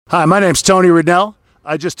Hi, my name's Tony Riddell.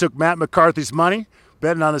 I just took Matt McCarthy's money,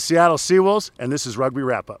 betting on the Seattle Seawolves, and this is Rugby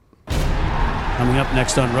Wrap-Up. Coming up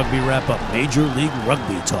next on Rugby Wrap-Up, Major League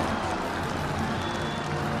Rugby talk.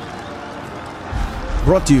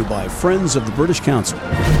 Brought to you by Friends of the British Council.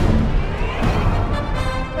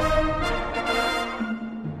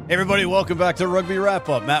 Hey everybody, welcome back to Rugby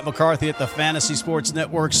Wrap-Up. Matt McCarthy at the Fantasy Sports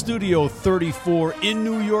Network, Studio 34 in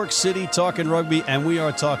New York City, talking rugby, and we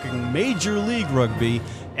are talking Major League Rugby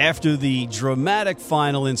after the dramatic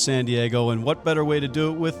final in San Diego. And what better way to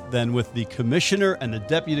do it than with the commissioner and the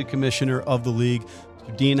deputy commissioner of the league,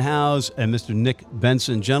 Mr. Dean Howes and Mr. Nick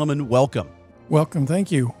Benson. Gentlemen, welcome. Welcome.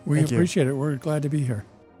 Thank you. We appreciate it. We're glad to be here.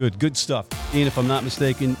 Good stuff. Dean, if I'm not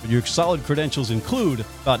mistaken, your solid credentials include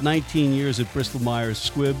about 19 years at Bristol-Myers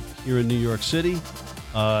Squibb here in New York City,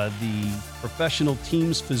 the Professional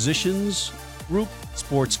Teams Physicians Group,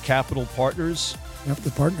 Sports Capital Partners. Yep,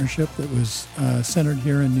 the partnership that was centered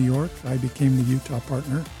here in New York. I became the Utah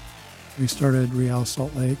partner. We started Real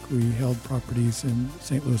Salt Lake. We held properties in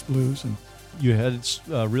St. Louis Blues. And you had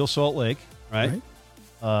Real Salt Lake, right?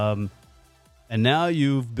 And now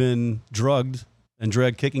you've been drugged and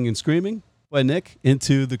dragged kicking and screaming by Nick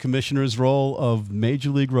into the commissioner's role of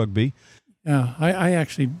Major League Rugby. Yeah, I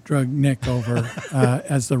actually drug Nick over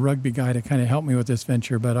as the rugby guy to kind of help me with this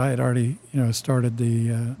venture, but I had already started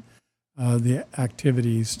the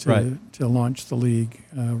activities to launch the league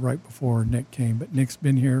right before Nick came. But Nick's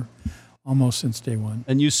been here almost since day one.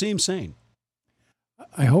 And you seem sane.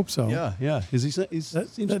 I hope so. Yeah. He seems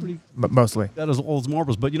pretty. But mostly. That is old as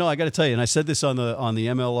marbles. But I got to tell you, and I said this on the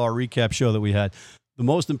MLR recap show that we had. The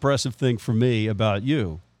most impressive thing for me about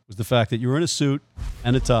you was the fact that you were in a suit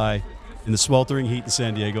and a tie in the sweltering heat in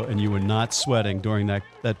San Diego, and you were not sweating during that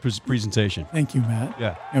presentation. Thank you, Matt.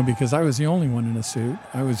 Yeah. Because I was the only one in a suit.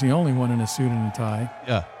 I was the only one in a suit and a tie.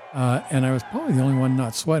 Yeah. And I was probably the only one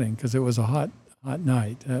not sweating because it was a hot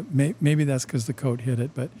night. Maybe that's because the coat hit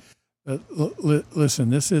it, but listen,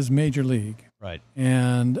 this is Major League. Right.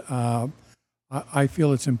 And I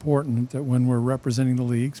feel it's important that when we're representing the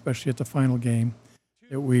league, especially at the final game,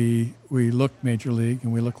 that we look Major League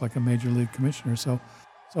and we look like a Major League commissioner. So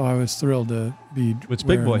I was thrilled to be with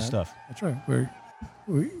big boy that. stuff. That's right.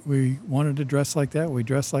 We wanted to dress like that. We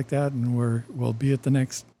dressed like that, and we'll be at the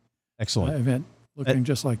next excellent event looking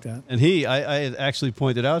just like that. And I had actually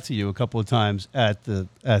pointed out to you a couple of times at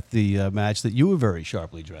the match that you were very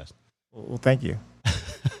sharply dressed. Well, thank you.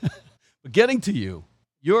 But getting to you,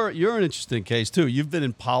 you're an interesting case too. You've been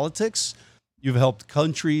in politics. You've helped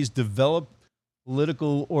countries develop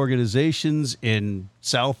political organizations in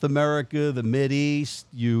South America, the Mideast.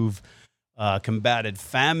 You've combated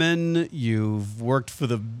famine. You've worked for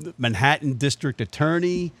the Manhattan District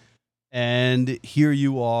Attorney. And here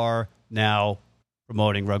you are now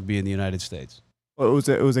promoting rugby in the United States. Well,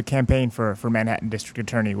 it was a campaign for Manhattan District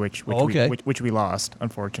Attorney, which we lost,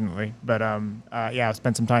 unfortunately. But I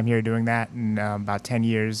spent some time here doing that, and about 10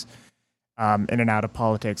 years in and out of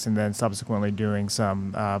politics, and then subsequently doing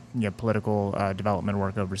some political development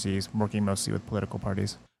work overseas, working mostly with political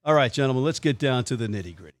parties. All right, gentlemen, let's get down to the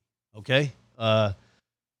nitty-gritty, okay?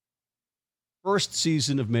 First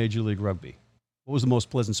season of Major League Rugby. What was the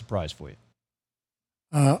most pleasant surprise for you?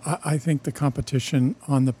 I think the competition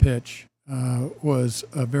on the pitch was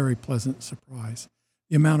a very pleasant surprise.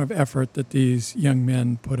 The amount of effort that these young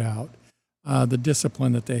men put out, the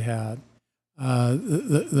discipline that they had,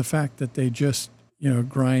 the fact that they just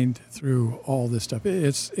grind through all this stuff.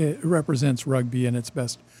 It represents rugby in its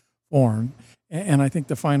best form, and I think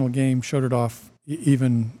the final game showed it off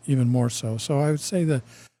even more so. So I would say the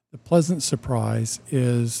pleasant surprise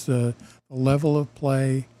is the level of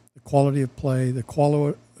play, the quality of play, the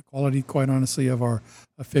quality, quite honestly, of our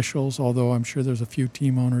officials. Although I'm sure there's a few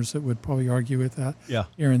team owners that would probably argue with that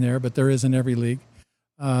here and there, but there is in every league.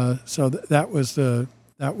 So that was to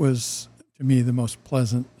me the most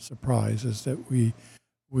pleasant surprise, is that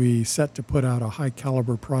we set to put out a high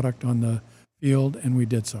caliber product on the field, and we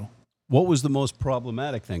did so. What was the most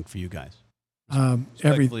problematic thing for you guys?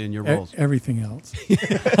 In your roles? Everything else.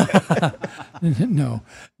 No.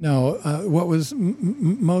 What was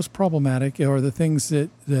most problematic are the things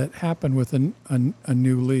that happen with a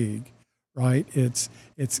new league, right? It's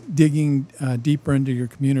digging deeper into your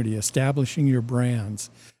community, establishing your brands,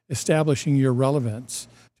 establishing your relevance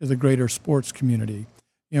to the greater sports community.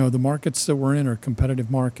 The markets that we're in are competitive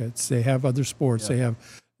markets. They have other sports. They have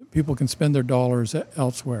people can spend their dollars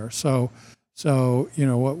elsewhere. So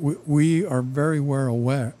what we are very well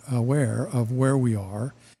aware of where we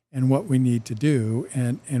are and what we need to do,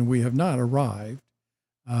 and we have not arrived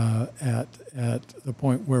at the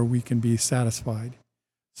point where we can be satisfied.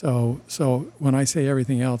 So when I say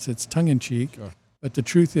everything else, it's tongue in cheek. Sure. But the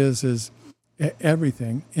truth is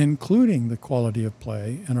everything, including the quality of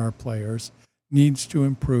play and our players, needs to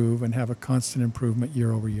improve and have a constant improvement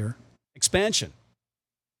year over year. Expansion.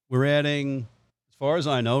 We're adding, as far as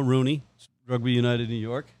I know, Rooney, Rugby United New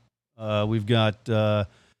York. We've got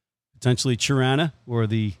potentially Tirana or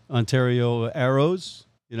the Ontario Arrows.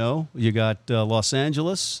 You got Los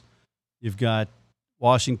Angeles. You've got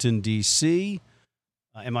Washington, D.C.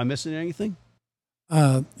 Am I missing anything?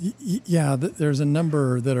 Yeah, there's a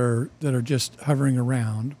number that are just hovering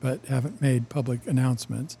around but haven't made public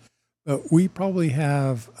announcements. But we probably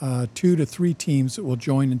have 2 to 3 teams that will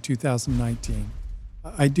join in 2019.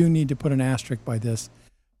 I do need to put an asterisk by this.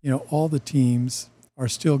 All the teams are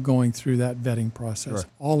still going through that vetting process. Sure.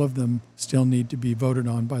 All of them still need to be voted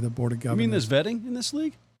on by the Board of Governors. You mean there's vetting in this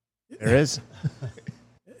league? There is.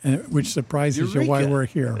 Which surprises you why we're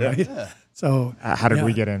here, right? Yeah. So how did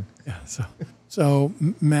we get in? Yeah. So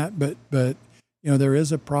Matt, but there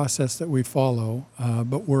is a process that we follow,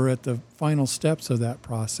 but we're at the final steps of that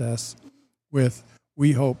process with,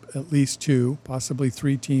 we hope, at least 2, possibly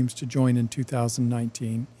 3 teams to join in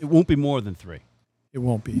 2019. It won't be more than 3. It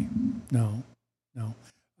won't be. No.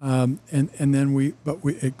 And then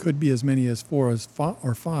it could be as many as 4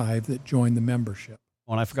 or 5 that join the membership.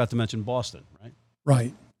 Oh, and I forgot to mention Boston, right?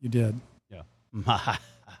 Right. You did.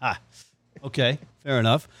 Yeah. Okay, fair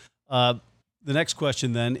enough. The next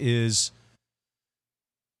question then is,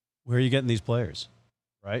 where are you getting these players,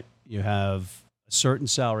 right? You have a certain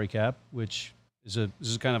salary cap, which this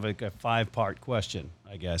is kind of like a 5-part question,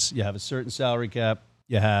 I guess. You have a certain salary cap,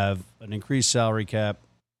 you have an increased salary cap,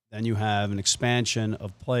 then you have an expansion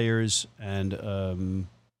of players, and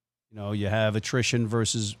you have attrition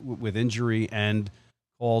versus with injury and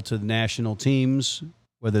call to the national teams,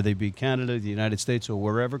 whether they be Canada, the United States, or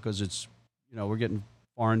wherever, because it's we're getting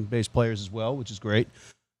foreign-based players as well, which is great.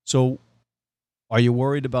 So are you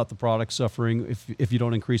worried about the product suffering if you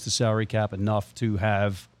don't increase the salary cap enough to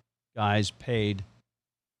have guys paid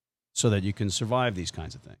so that you can survive these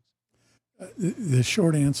kinds of things? The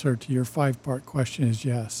short answer to your 5-part question is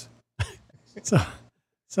yes.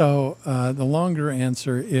 So the longer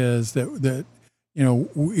answer is that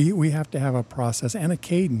we have to have a process and a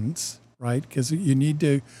cadence, right? Because you need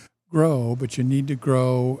to grow, but you need to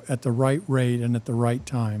grow at the right rate and at the right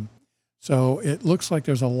time. So it looks like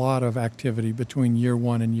there's a lot of activity between year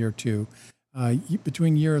 1 and year 2.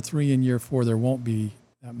 Between year 3 and year 4, there won't be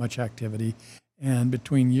that much activity. And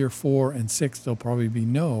between year 4 and 6, there'll probably be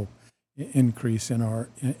no increase in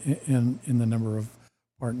the number of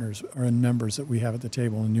partners or members that we have at the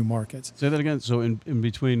table in new markets. Say that again. So in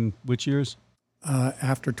between which years?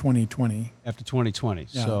 After 2020. After 2020.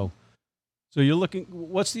 Yeah. So you're looking.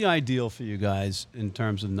 What's the ideal for you guys in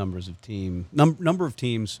terms of numbers of number of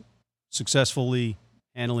teams successfully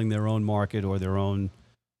handling their own market or their own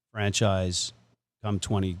franchise come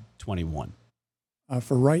 2021?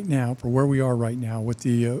 For right now, for where we are right now, with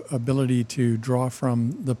the ability to draw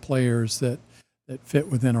from the players that fit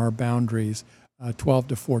within our boundaries, 12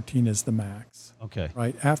 to 14 is the max. Okay.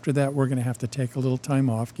 Right. After that, we're going to have to take a little time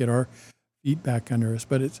off, get our feet back under us.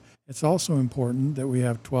 But it's also important that we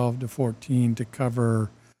have 12 to 14 to cover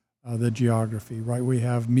the geography, right? We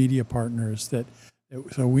have media partners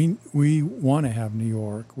so we want to have New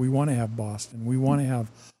York, we want to have Boston, we want to have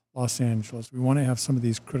Los Angeles, we want to have some of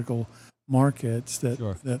these critical markets that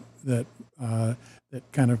Sure. that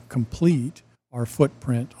kind of complete our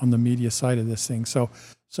footprint on the media side of this thing. So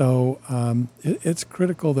it's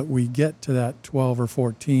critical that we get to that 12 or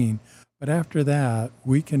 14. But after that,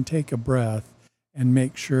 we can take a breath and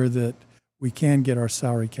make sure that we can get our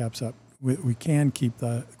salary caps up. We can keep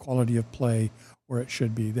the quality of play where it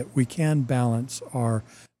should be, that we can balance our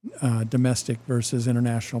domestic versus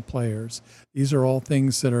international players. These are all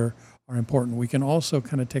things that are important. We can also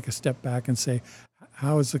kind of take a step back and say,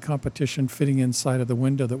 how is the competition fitting inside of the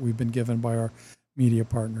window that we've been given by our media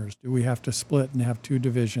partners? Do we have to split and have 2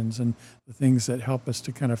 divisions, and the things that help us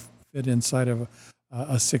to kind of fit inside of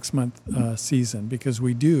a 6-month season? Because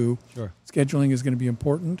we do. Sure. Scheduling is going to be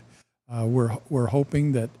important. We're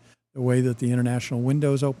hoping that the way that the international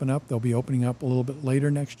windows open up, they'll be opening up a little bit later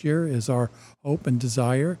next year, is our hope and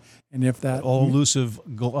desire. And if that all-elusive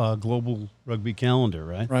global rugby calendar,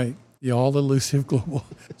 right? Right. The all-elusive global.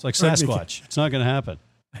 It's like Sasquatch. It's not going to happen.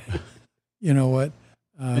 You know what?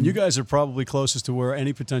 And you guys are probably closest to where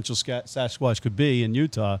any potential Sasquatch could be in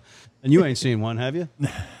Utah, and you ain't seen one, have you?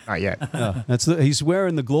 Not yet. No, he's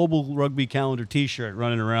wearing the global rugby calendar T-shirt,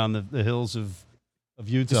 running around the hills of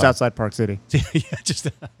Utah, Just outside Park City. Yeah, just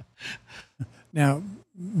Now,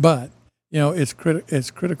 but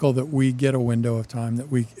it's critical that we get a window of time, that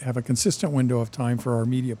we have a consistent window of time for our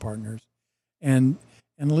media partners, and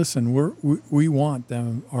listen, we want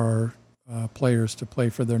our players to play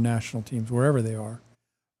for their national teams wherever they are,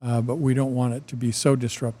 but we don't want it to be so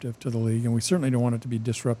disruptive to the league, and we certainly don't want it to be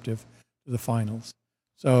disruptive to the finals.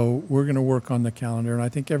 So we're going to work on the calendar, and I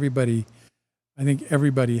think everybody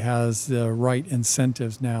has the right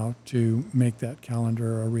incentives now to make that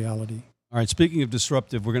calendar a reality. All right, speaking of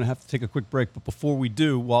disruptive, we're going to have to take a quick break. But before we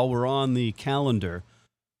do, while we're on the calendar,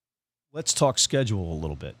 let's talk schedule a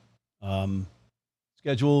little bit.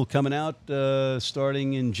 Schedule coming out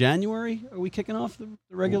starting in January. Are we kicking off the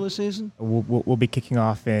regular season? We'll be kicking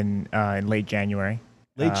off in late January.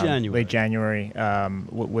 Late January,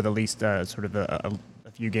 with at least sort of a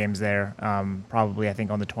few games there. Probably, I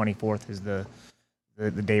think on the 24th is the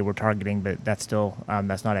day we're targeting, but that's still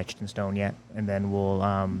that's not etched in stone yet. And then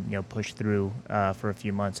we'll push through for a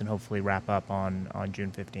few months and hopefully wrap up on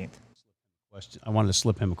June 15th. I wanted to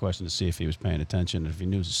slip him a question to see if he was paying attention, if he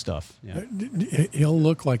knew his stuff. Yeah. He'll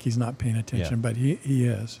look like he's not paying attention, but he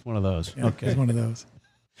is. One of those. Yeah, okay. He's one of those.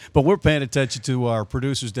 But we're paying attention to our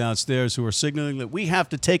producers downstairs who are signaling that we have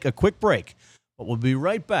to take a quick break. But we'll be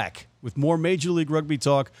right back with more Major League Rugby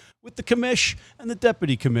talk with the commish and the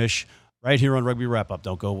deputy commish right here on Rugby Wrap-Up.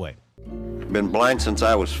 Don't go away. Been blind since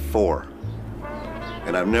I was 4.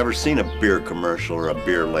 And I've never seen a beer commercial or a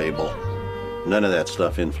beer label. None of that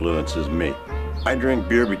stuff influences me. I drink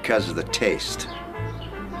beer because of the taste.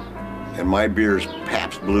 And my beer is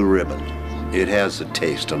Pabst Blue Ribbon. It has the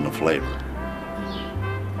taste and the flavor.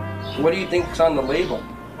 What do you think's on the label?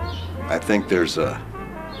 I think there's a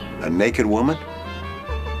naked woman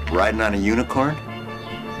riding on a unicorn,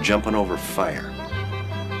 jumping over fire.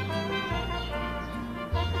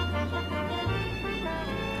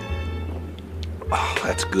 Oh,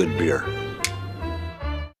 that's good beer.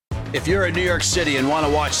 If you're in New York City and want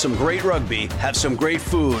to watch some great rugby, have some great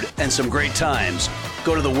food, and some great times,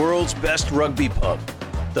 go to the world's best rugby pub,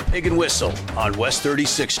 the Pig and Whistle on West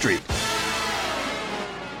 36th Street.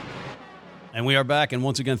 And we are back, and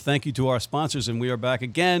once again, thank you to our sponsors, and we are back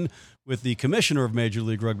again with the Commissioner of Major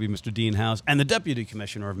League Rugby, Mr. Dean House, and the Deputy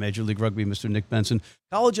Commissioner of Major League Rugby, Mr. Nick Benson.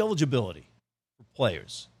 College eligibility for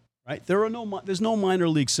players, right? There's no minor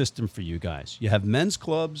league system for you guys. You have men's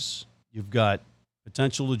clubs, you've got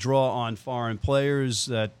potential to draw on foreign players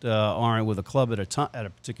that aren't with a club at a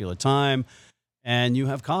particular time, and you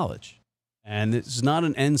have college. And it's not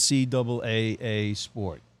an NCAA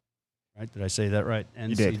sport, right? Did I say that right?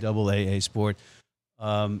 NCAA sport.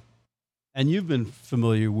 And you've been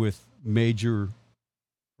familiar with major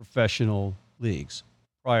professional leagues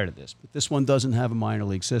prior to this, but this one doesn't have a minor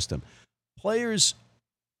league system. Players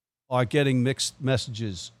are getting mixed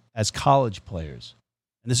messages as college players.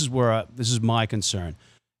 And this is my concern.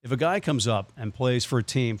 If a guy comes up and plays for a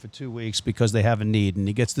team for 2 weeks because they have a need and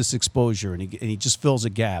he gets this exposure and he just fills a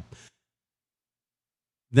gap,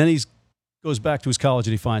 then he goes back to his college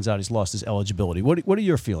and he finds out he's lost his eligibility. What are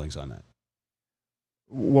your feelings on that?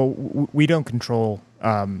 Well, we don't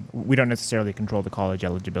necessarily control the college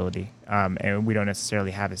eligibility, and we don't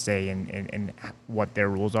necessarily have a say in what their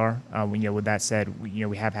rules are. With that said,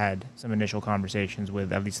 we have had some initial conversations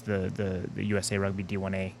with at least the USA Rugby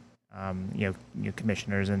D1A,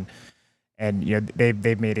 commissioners, and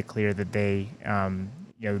they've made it clear that they're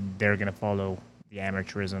going to follow the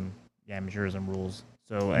amateurism rules.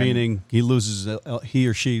 So, meaning he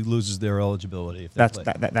or she loses their eligibility. If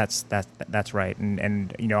that's right,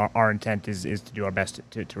 and our intent is to do our best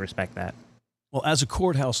to respect that. Well, as a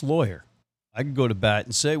courthouse lawyer, I could go to bat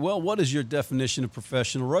and say, well, what is your definition of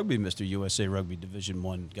professional rugby, Mr. USA Rugby Division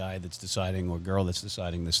I guy that's deciding or girl that's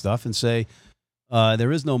deciding this stuff, and say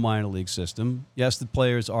there is no minor league system. Yes, the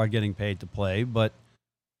players are getting paid to play, but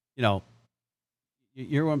you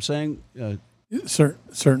hear what I'm saying.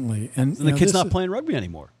 Certainly. And the kid's not playing rugby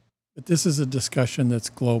anymore. But this is a discussion that's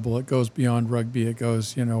global. It goes beyond rugby. It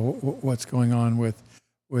goes, what's going on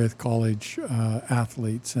with college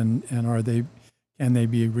athletes and can they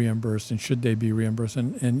be reimbursed and should they be reimbursed?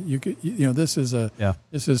 And you could, this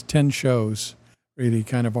is 10 shows really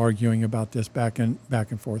kind of arguing about this back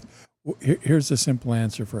and forth. Here's the simple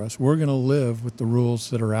answer for us. We're going to live with the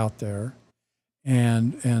rules that are out there.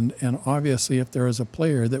 And obviously, if there is a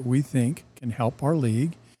player that we think can help our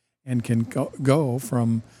league and can go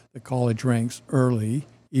from the college ranks early,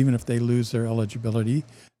 even if they lose their eligibility,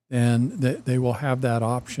 then they will have that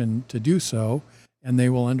option to do so, and they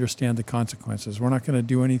will understand the consequences. We're not going to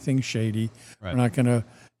do anything shady. Right. We're not going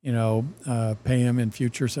to, pay him in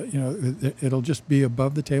future. So, it'll just be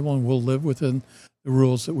above the table, and we'll live within the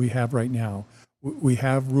rules that we have right now. we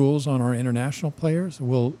have rules on our international players.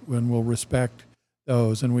 We'll respect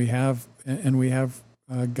those, and we have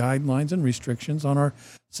guidelines and restrictions on our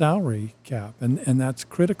salary cap, and that's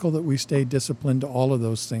critical that we stay disciplined to all of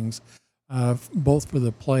those things, both for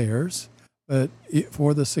the players, but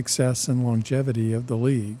for the success and longevity of the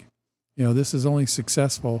league. This is only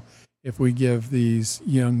successful if we give these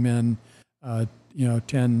young men,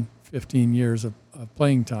 10, 15 years of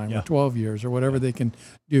playing time, or 12 years, or whatever they can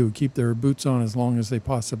do, keep their boots on as long as they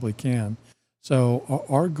possibly can. So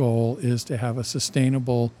our goal is to have a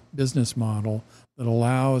sustainable business model that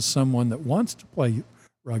allows someone that wants to play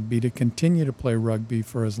rugby to continue to play rugby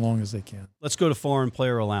for as long as they can. Let's go to foreign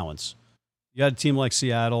player allowance. You had a team like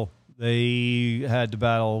Seattle. They had to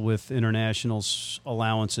battle with international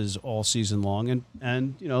allowances all season long,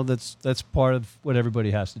 and that's part of what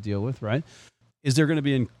everybody has to deal with, right? Is there going to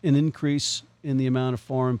be an increase in the amount of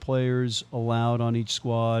foreign players allowed on each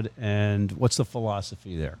squad, and what's the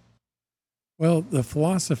philosophy there? Well, the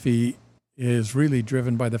philosophy is really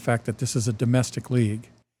driven by the fact that this is a domestic league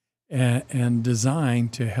and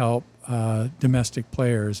designed to help domestic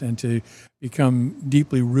players and to become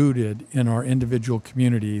deeply rooted in our individual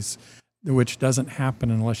communities, which doesn't happen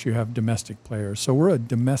unless you have domestic players. So we're a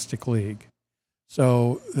domestic league.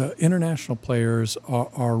 So the international players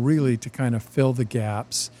are really to kind of fill the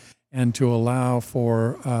gaps and to allow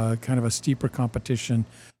for kind of a steeper competition,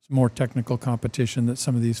 some more technical competition that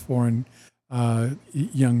some of these foreign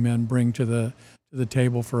young men bring to the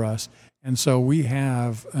table for us. And so we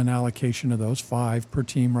have an allocation of those 5 per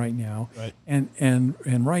team right now. Right. And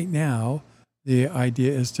right now, the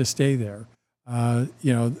idea is to stay there.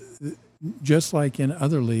 Just like in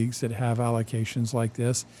other leagues that have allocations like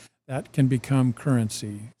this, that can become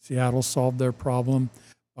currency. Seattle solved their problem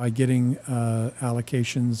by getting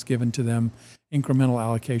allocations given to them, incremental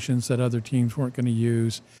allocations that other teams weren't going to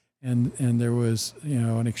use. And there was,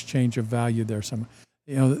 an exchange of value there.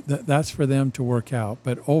 That's for them to work out.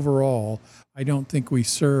 But overall, I don't think we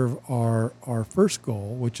serve our first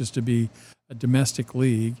goal, which is to be a domestic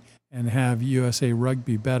league and have USA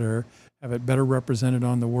Rugby better, have it better represented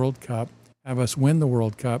on the World Cup, have us win the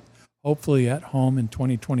World Cup, hopefully at home in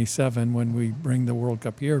 2027 when we bring the World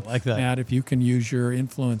Cup here. I like that. Matt, if you can use your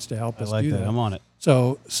influence to help us do that. I'm on it.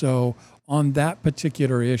 So on that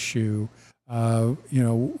particular issue, there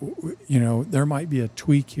might be a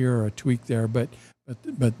tweak here or a tweak there, but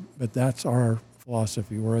that's our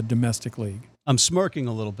philosophy. We're a domestic league. I'm smirking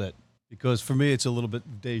a little bit because for me it's a little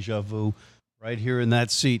bit deja vu. Right here in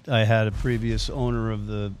that seat, I had a previous owner of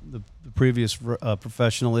the previous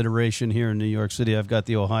professional iteration here in New York City. I've got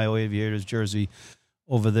the Ohio Aviators jersey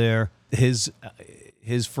over there. His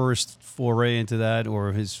first foray into that,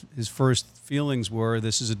 or his first feelings were,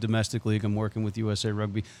 this is a domestic league. I'm working with USA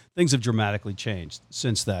Rugby. Things have dramatically changed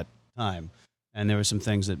since that time, and there were some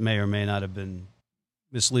things that may or may not have been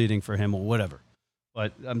misleading for him or whatever.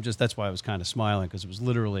 But that's why I was kind of smiling, because it was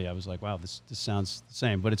literally, I was like, wow, this sounds the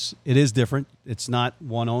same. But it is different. It's not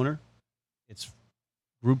one owner. It's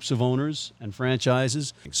groups of owners and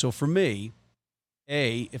franchises. So for me,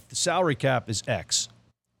 if the salary cap is X,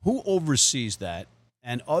 who oversees that?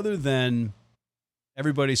 And other than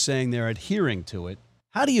everybody saying they're adhering to it,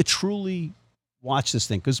 how do you truly watch this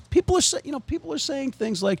thing? Because people are saying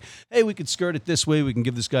things like, hey, we could skirt it this way. We can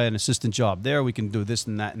give this guy an assistant job there. We can do this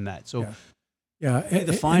and that and that. So yeah. How do you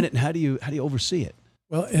define it, and how do you oversee it?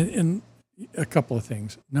 Well, and a couple of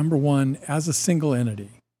things. Number one, as a single entity.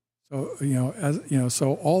 So,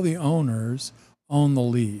 so all the owners own the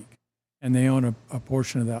league, and they own a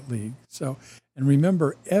portion of that league. So, and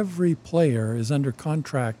remember, every player is under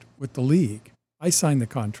contract with the league. I signed the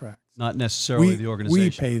contract. Not necessarily the organization. We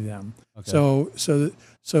pay them. Okay.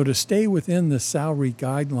 So to stay within the salary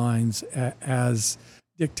guidelines as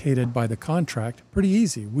dictated by the contract, pretty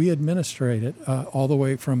easy. We administrate it all the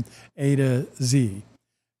way from A to Z.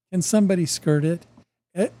 Can somebody skirt it?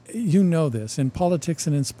 You know this. In politics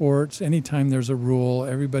and in sports, anytime there's a rule,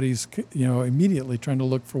 everybody's immediately trying to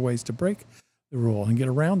look for ways to break the rule and get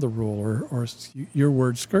around the rule, or your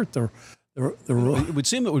word, skirt the rule. It would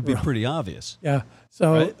seem it would be pretty obvious. Yeah.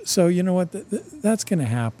 So you know what? That's going to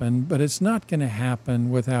happen, but it's not going to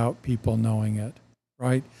happen without people knowing it,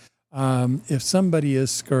 right? If somebody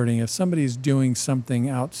is skirting, if somebody's doing something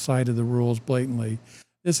outside of the rules blatantly,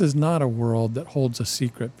 this is not a world that holds a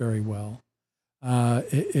secret very well.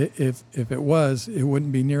 If it was, it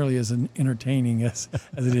wouldn't be nearly as entertaining as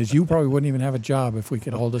it is. You probably wouldn't even have a job if we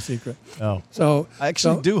could hold a secret. No. So I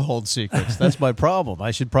actually do hold secrets. That's my problem.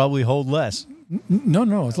 I should probably hold less.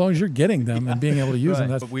 No. As long as you're getting them and being able to use them.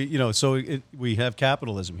 But we have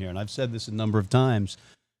capitalism here, and I've said this a number of times.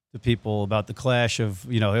 to people about the clash of,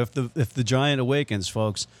 if the giant awakens,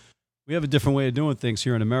 folks, we have a different way of doing things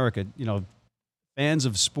here in America. Fans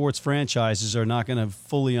of sports franchises are not going to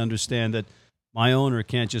fully understand that my owner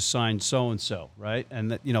can't just sign so-and-so, right?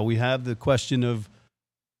 And that, we have the question of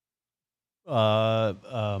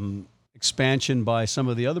expansion by some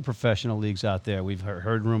of the other professional leagues out there. We've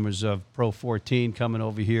heard rumors of Pro 14 coming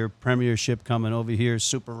over here, Premiership coming over here,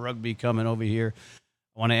 Super Rugby coming over here.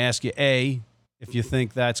 I want to ask you, A, if you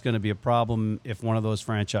think that's going to be a problem if one of those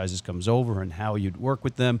franchises comes over and how you'd work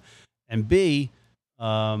with them, and B,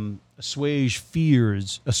 assuage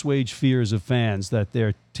fears of fans that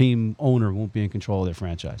their team owner won't be in control of their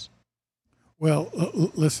franchise. Well,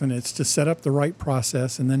 listen, it's to set up the right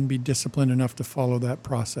process and then be disciplined enough to follow that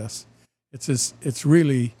process. It's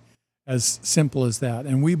really as simple as that.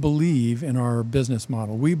 And we believe in our business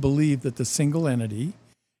model. We believe that the single entity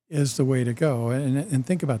is the way to go. And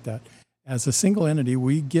think about that. As a single entity,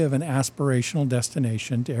 we give an aspirational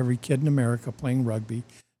destination to every kid in America playing rugby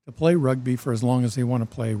to play rugby for as long as they want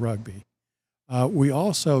to play rugby. We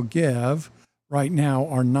also give, right now,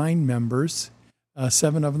 our 9 members,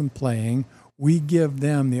 7 of them playing, we give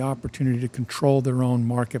them the opportunity to control their own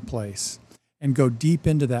marketplace and go deep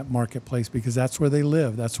into that marketplace because that's where they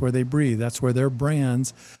live, that's where they breathe, that's where their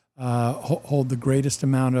brands hold the greatest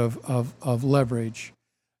amount of leverage.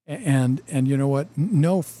 And you know what?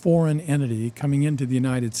 No foreign entity coming into the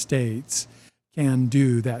United States can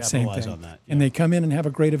do that same thing. On that, yeah. Can they come in and have a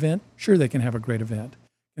great event? Sure, they can have a great event.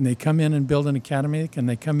 Can they come in and build an academy? Can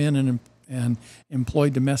they come in and employ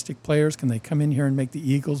domestic players? Can they come in here and make the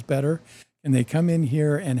Eagles better? Can they come in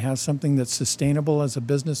here and have something that's sustainable as a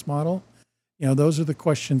business model? Those are the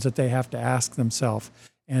questions that they have to ask themselves.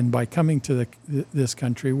 And by coming to this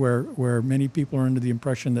country where many people are under the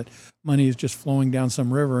impression that money is just flowing down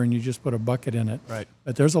some river and you just put a bucket in it. Right.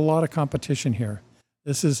 But there's a lot of competition here.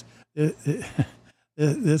 This is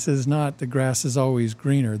not the grass is always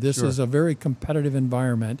greener. This Sure. is a very competitive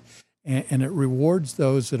environment, and it rewards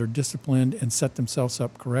those that are disciplined and set themselves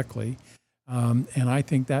up correctly. And I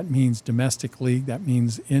think that means domestic league. That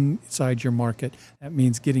means inside your market. That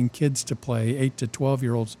means getting kids to play, 8 to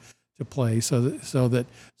 12-year-olds to play, so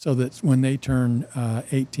that when they turn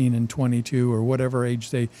 18 and 22 or whatever age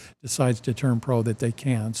they decides to turn pro, that they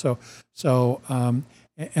can. So am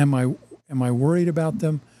I worried about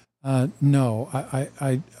them? No.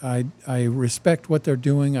 I respect what they're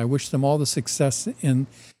doing. I wish them all the success in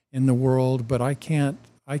the world, but I can't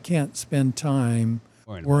spend time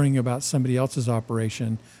worrying about somebody else's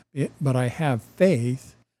operation. But I have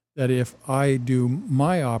faith that if I do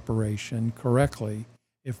my operation correctly,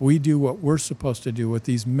 if we do what we're supposed to do with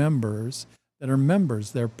these members that are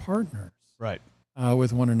members, they're partners, right,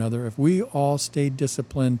 with one another. If we all stay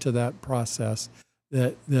disciplined to that process,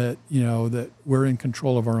 that we're in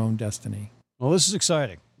control of our own destiny. Well, this is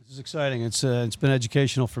exciting. It's been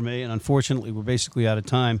educational for me, and unfortunately, we're basically out of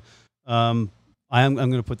time. I'm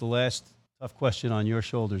going to put the last tough question on your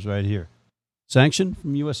shoulders right here. Sanction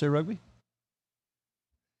from USA Rugby?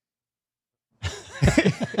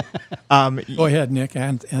 Go ahead, Nick.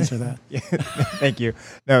 Answer that. Thank you.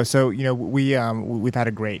 No, so we've had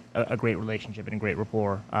a great relationship and a great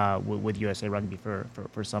rapport with USA Rugby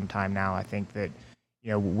for some time now. I think that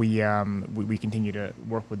we continue to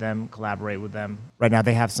work with them, collaborate with them. Right now,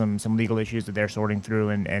 they have some legal issues that they're sorting through,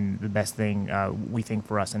 and the best thing we think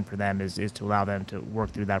for us and for them is to allow them to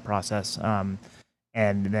work through that process, and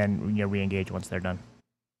then re-engage once they're done.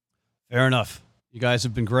 Fair enough. You guys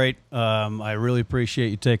have been great. I really appreciate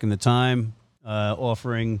you taking the time,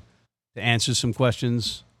 offering to answer some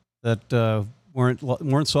questions that weren't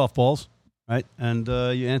softballs, right? And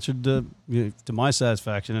you answered to my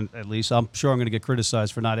satisfaction, at least. I'm sure I'm going to get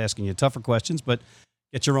criticized for not asking you tougher questions, but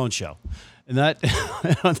get your own show. And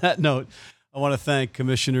on that note, I want to thank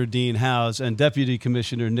Commissioner Dean Howes and Deputy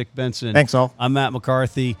Commissioner Nick Benson. Thanks, all. I'm Matt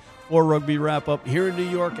McCarthy for Rugby Wrap Up here in New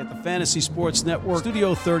York at the Fantasy Sports Network,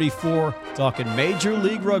 Studio 34, talking Major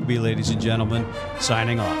League Rugby, ladies and gentlemen.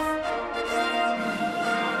 Signing off.